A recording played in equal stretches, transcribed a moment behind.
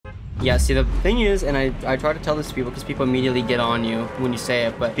Yeah, see, the thing is, and I try to tell this to people because people immediately get on you when you say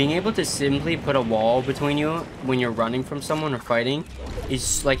it, but being able to simply put a wall between you when you're running from someone or fighting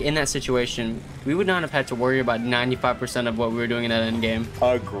is, like, in that situation, we would not have had to worry about 95% of what we were doing in that end game.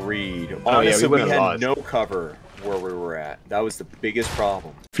 Agreed. Oh, Honestly, yeah, we we would've had lost. no cover where we were at. That was the biggest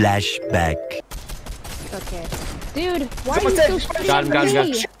problem. Flashback. Okay. Dude, why Someone are you said- so Got him, got him, got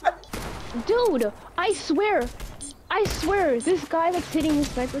him. shitty? Dude, I swear, this guy that's hitting his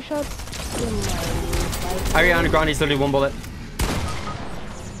sniper shots. Ariana Grande's literally one bullet.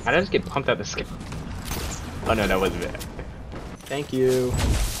 I just get pumped out the sky. Oh no, that wasn't it. Thank you.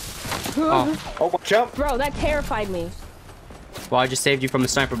 Oh, Oh, watch out. Bro, that terrified me. well, I just saved you from a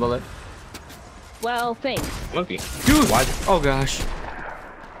sniper bullet. Well, thanks. Monkey. Dude! Why? Oh, gosh.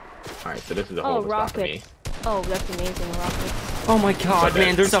 All right, so this is a Oh, whole spot for me. rockets. Oh, that's amazing, rockets. Oh my god, So man,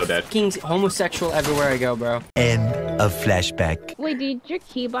 dead, there's so a dead. fucking homosexual everywhere I go, bro. End of flashback. Wait, did your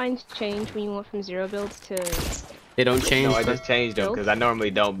keybinds change when you went from 0 builds to... They don't change. No, I but- just changed them Build? because I normally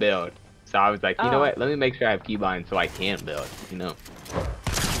don't build. So I was like, you know Oh. what? Let me make sure I have keybinds so I can build. You know.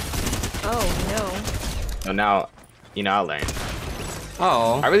 Oh, no. So now, you know, I learned.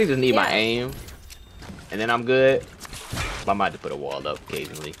 Oh. I really just need my Yeah. aim, and then I'm good. I might have to put a wall up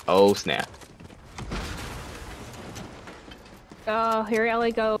occasionally. Oh snap! Oh, here LA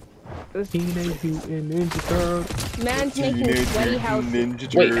go. Teenage Mutant Ninja Turtles. Man's making sweaty houses.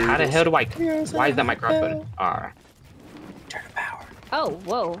 Ninja Wait, how the Turtles. hell do I? Why is that my cross button? R. Turn the power. Oh,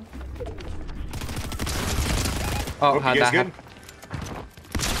 whoa. Oh, Hope how'd you guys that good? happen?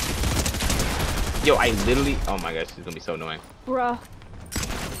 Yo, I literally. Oh my gosh, this is gonna be so annoying. Bruh.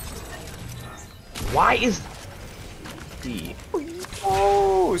 Why is? D.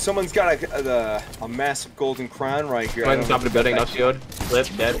 Oh, someone's got a massive golden crown right here. Go I ahead and don't top of the building. No shield. Flip.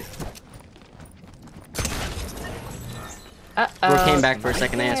 Dead. Bro came back for a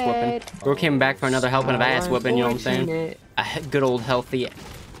second ass whooping. Dead. Bro came back for another helping of ass whooping, you know what I'm saying? Good old healthy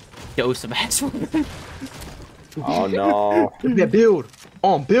dose of ass whooping. Oh no. Look at that build.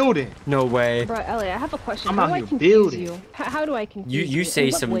 Oh, I'm building. No way. Bruh, Ellie, I have a question. I'm How out do I here confuse building. you? How do I confuse you? You say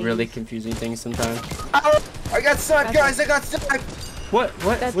In what some ways? really confusing things sometimes. I got sniped, guys. I got sniped. What?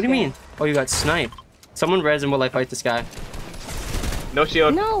 That's What do you fair. mean? Oh, you got sniped. Someone res and will I fight this guy? No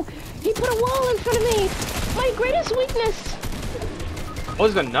shield. No! He put a wall in front of me! My greatest weakness! Oh,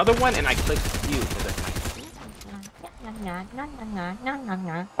 there's another one, and I clicked you.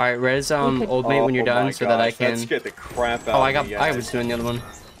 Alright, res Okay. old mate when you're Oh done my so that I gosh, can. That scared the crap out Oh, of me, I guys. was doing the other one.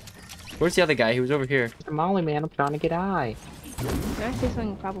 Where's the other guy? He was over here. Molly, man, I'm trying to get high. Can I say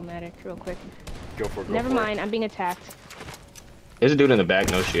something problematic real quick? Go for it. Go Never for mind, I'm being attacked. There's a dude in the back,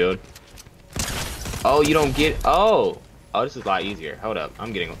 no shield. Oh, you don't get. Oh, this is a lot easier. Hold up,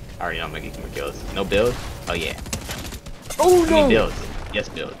 I'm getting. I already know I'm gonna get more kills. No builds. Oh yeah. Oh I mean builds. Yes,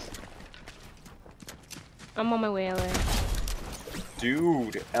 builds. I'm on my way, LA. it.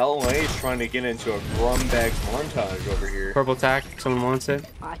 Dude, LA is trying to get into a Grumbag montage over here. Purple tack. Someone wants it.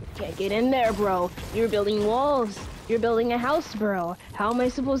 I can't get in there, bro. You're building walls. You're building a house, bro. How am I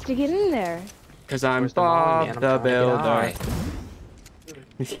supposed to get in there? Cause I'm Where's the Molly, man? Bob I'm the trying to get Builder.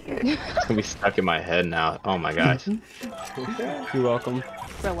 It's gonna be stuck in my head now. Oh my gosh. You're welcome.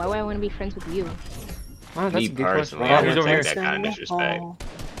 Bro, why would I want to be friends with you? Oh, that's Me a good question. personally, Oh, I he's don't over here. take that kind of disrespect.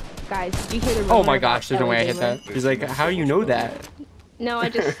 Guys, did you hear the Oh rumor my about gosh, there's no LA way I hit Gamer? that. He's like, how do you know that? No, I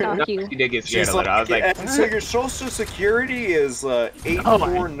just No, stalked you. she did get scared She's a little. I was like, and so your social security is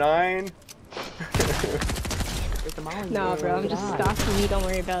 849. No, bro, I'm just stalking you. Don't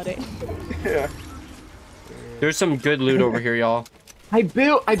worry about it. Yeah. There's some good loot over here, y'all. I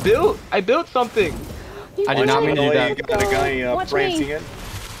built something. I did not mean to do LA, that. you got a guy Watch prancing me. in.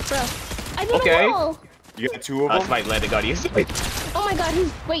 Bro, I built Okay. a wall. You got two of I them. just might let it go to you. Oh my god,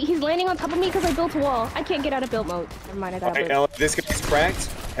 he's landing on top of me because I built a wall. I can't get out of build mode. Never mind, I got Alright, out. LA, this guy's cracked.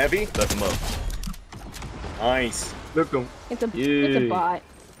 Heavy. Look him up. Nice. Look him. It's a Yay. bot.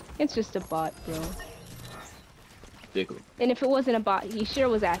 It's just a bot, bro. Dick him. And if it wasn't a bot, he sure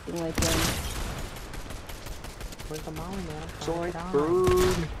was acting like one. Where's the Molly, man? Joy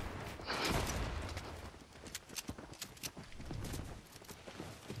bird.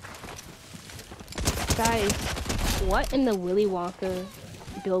 Guys, what in the Willy Wonka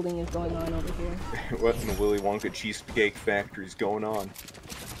building is going on over here? What in the Willy Wonka cheesecake factory is going on?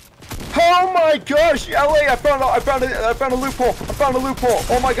 Oh my gosh, LA! I found a loophole. I found a loophole.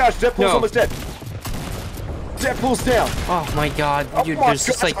 Oh my gosh, Deadpool's No. almost dead. Deadpool's down. Oh my god, Oh dude, my there's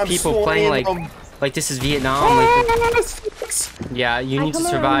just gosh, like I'm people playing like swallowing Like this is Vietnam. Yeah, you need to I come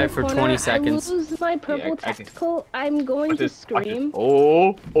around survive the for corner, 20 seconds. I lose my purple I can- tactical. I'm going Watch to this, watch this. scream.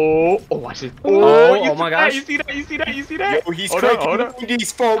 Oh, watch this. Oh, you oh my see that? gosh. You see that? You see that? You see that? Yo, he's Hold on, cranking hold on.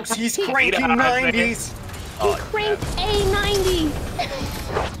 90s, folks. He's cranking on, 90s. He cranked a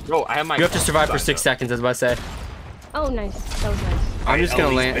 90. Bro, I have my. You have to survive for 6 seconds, as I say. Oh, nice. That was nice. I'm just gonna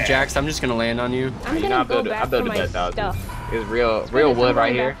Ellie's land, back. Jax. I'm just gonna land on you, I'm You gonna know, go back I built for the my best house. stuff. It's real Goodness, I'm wood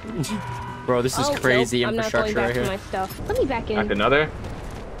right going here. back. bro. This is Oh, crazy nope, I'm not infrastructure going right back here. for my stuff. Let me back in. Knocked another.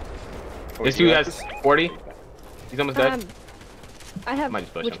 Oh, This you dude got has this? 40. He's almost dead. I have Might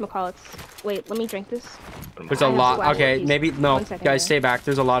just push him. whatchamacallits. Wait, let me drink this. There's I a have lot. swag Okay, keys. maybe no. 1 second, Guys, yeah. stay back.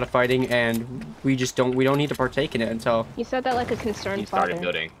 There's a lot of fighting, and we don't need to partake in it until. You said that like a concerned He started father.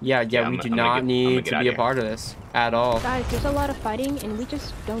 building. Yeah, Yeah, we I'm do gonna not I'm gonna need get to out be a here. part of this at all. Guys, there's a lot of fighting, and we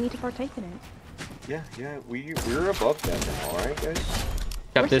just don't need to partake in it. Yeah, we're above that now, alright, guys?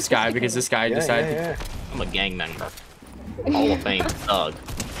 Except this guy, because this guy Yeah, decided. yeah. I'm a gang member. Hall of Fame thug.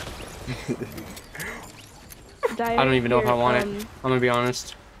 I don't even know if I want it. I'm gonna be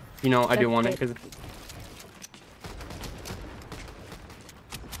honest. You know, I do want it because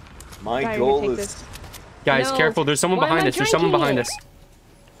My goal is... guys, No. careful. There's someone Why am behind I us. There's someone drinking behind it?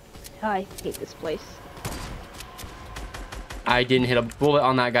 us. I hate this place. I didn't hit a bullet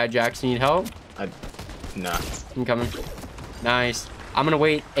on that guy, Jax. You need help? Nah. I'm coming. Nice. I'm gonna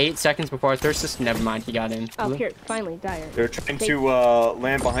wait 8 seconds before I thirst this. Never mind, he got in. Oh, here, finally, Dyer. They're trying They- to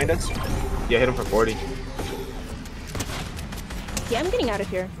land behind us. Yeah, hit him for 40. Yeah, I'm getting out of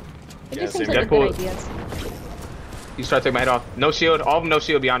here. It Yeah, just seems same like a here. good idea. He's trying to take my head off. No shield. All of them no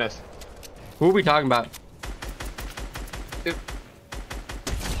shield, be honest. Who are we talking about?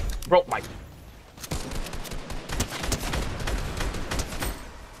 Bro, my.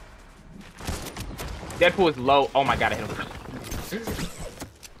 Deadpool is low. Oh my god, I hit him.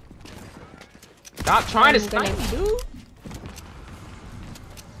 Stop trying to I'm snipe gonna- me, dude.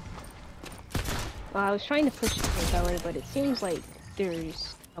 Well, I was trying to push it to Belly, but it seems like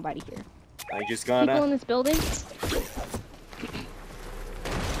there's nobody here. I just People in gonna... this building?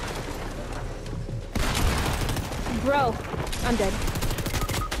 Bro, I'm dead.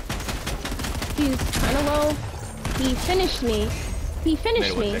 He's kind of low. He finished me. He Made finished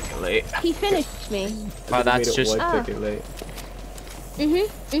it 1 me. second late. He finished me. Oh, that's just. Ah. late.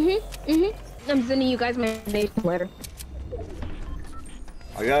 I'm sending you guys my name later.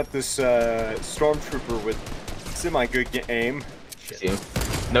 I got this stormtrooper with semi-good aim. See him.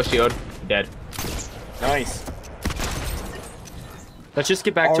 No shield. Dead. Nice. Let's just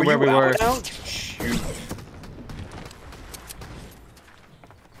get back to Are where you we were. out? Shoot.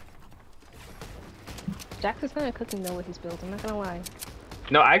 Jax is kind of cooking though with his build. I'm not gonna lie.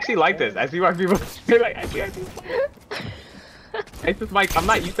 No, I actually like this. I see why people they're like, actually. It's just like I'm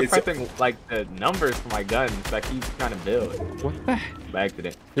not used to It's- pressing like the numbers for my guns. I keep trying to build What the? by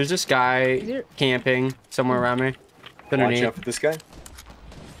accident. There's this guy there- camping somewhere around me. Watch Underneath. out for this guy.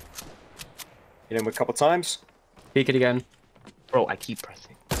 Hit him a couple times. Peek it again. Bro, I keep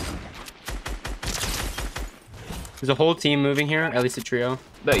pressing. There's a whole team moving here. At least a trio.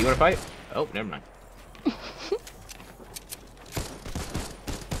 But you wanna fight? Oh, never mind.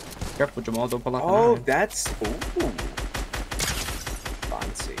 Careful, Jamal. Don't pull out. Oh, the knife. that's... Ooh.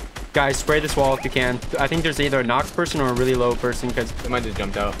 Fancy. Guys, spray this wall if you can. I think there's either a knocked person or a really low person because They might just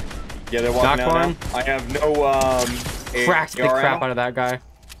jumped out. Yeah, they're walking Knock out one. now. I have no, cracked the AR crap ammo, out of that guy.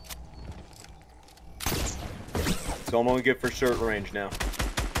 so I'm only good for short range now.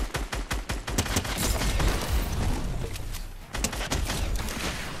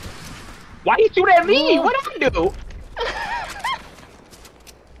 Why you shoot at me? Ooh. What did I do?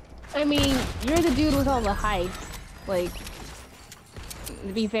 I mean, you're the dude with all the heights. Like,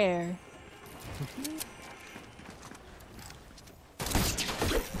 to be fair.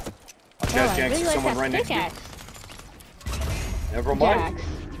 Watch Oh, out, I Jax, really there's like someone that right next to you. pickaxe. Never mind. Jax.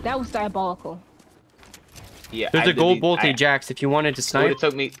 That was diabolical. Yeah, There's I a gold didn't- bolty Jax if you wanted to Would snipe it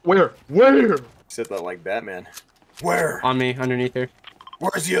took me where? Where? Said that like Batman. Where? on me underneath here.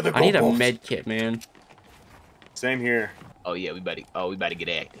 Where's the other I need a bolts? med kit, man. Same here. Oh yeah, we better. Oh, we better get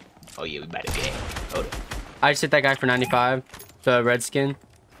active. Oh yeah, we better get active. Hold up. I just hit that guy for 95. The redskin.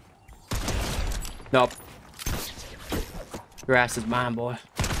 Nope. Your ass is mine, boy.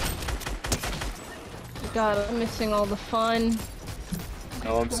 God, I'm missing all the fun.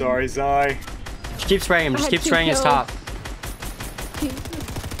 Oh, I'm sorry, Zai. Just keep spraying him. I Just had keep 2 spraying his kills. top.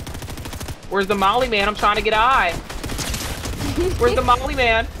 Where's the Molly man? I'm trying to get eye. Where's the Molly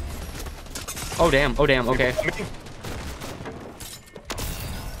man? Oh, damn. Oh, damn. Okay.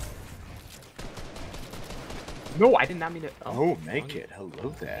 No, I did not mean to. Oh, make it. Hello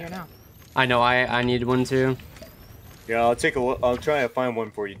Here there. now. I know, I needed one too. Yeah, I'll take a look. I'll try to find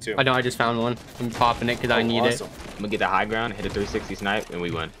one for you too. I know, I just found one. I'm popping it because I need awesome. I'm gonna get the high ground, hit a 360 snipe, and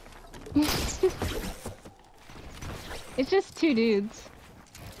we win. It's just 2 dudes.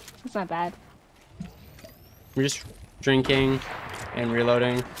 It's not bad. We're just drinking and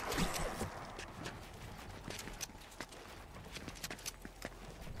reloading.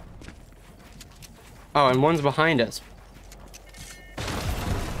 Oh, and one's behind us.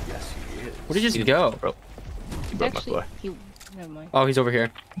 Yes, he is. Where did he just go? Bro, he broke my Actually, floor. never mind. Oh, he's over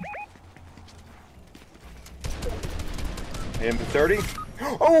here. M30.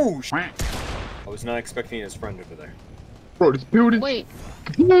 Oh! I was not expecting his friend over there. Bro, this building. Wait,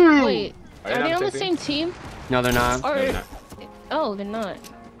 Are wait. they Are not they on the the same same team? No, they're not. Or they're not. oh, they're not.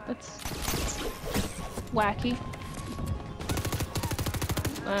 That's wacky.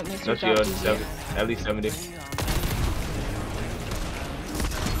 Mr. No shield. Jockey's here. At least 70.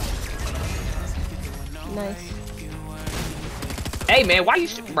 Nice. Hey man, why you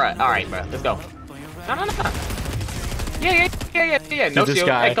bruh? Alright, bruh, let's go. No. Yeah. No This shield.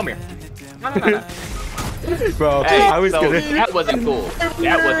 guy. Hey, come here. No. Bro, Hey, I was so gonna. that wasn't cool. That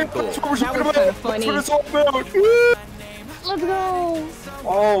wasn't cool. That's what That we're was talking kinda about. funny. That's what it's all about. Let's go!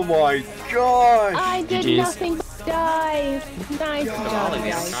 Oh my gosh. I did GGs. nothing but die. Nice job, Golly, man,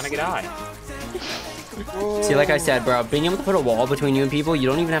 I'm guys. trying to get high. See, like I said, bro, being able to put a wall between you and people, you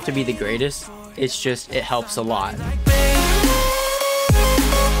don't even have to be the greatest. It's just, it helps a lot.